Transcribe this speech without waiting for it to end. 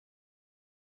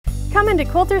Come into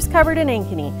Quilters Cupboard in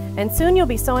Ankeny, and soon you'll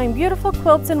be sewing beautiful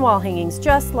quilts and wall hangings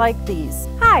just like these.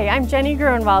 Hi, I'm Jenny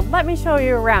Grunwald. Let me show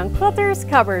you around Quilters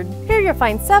Cupboard. Here you'll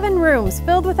find 7 rooms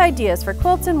filled with ideas for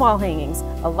quilts and wall hangings,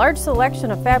 a large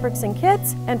selection of fabrics and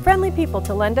kits, and friendly people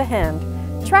to lend a hand.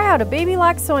 Try out a baby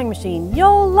lock sewing machine.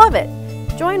 You'll love it!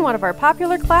 Join one of our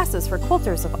popular classes for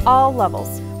quilters of all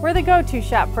levels. We're the go-to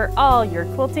shop for all your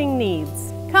quilting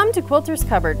needs. Come to Quilters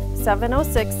Cupboard,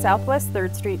 706 Southwest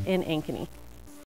 3rd Street in Ankeny.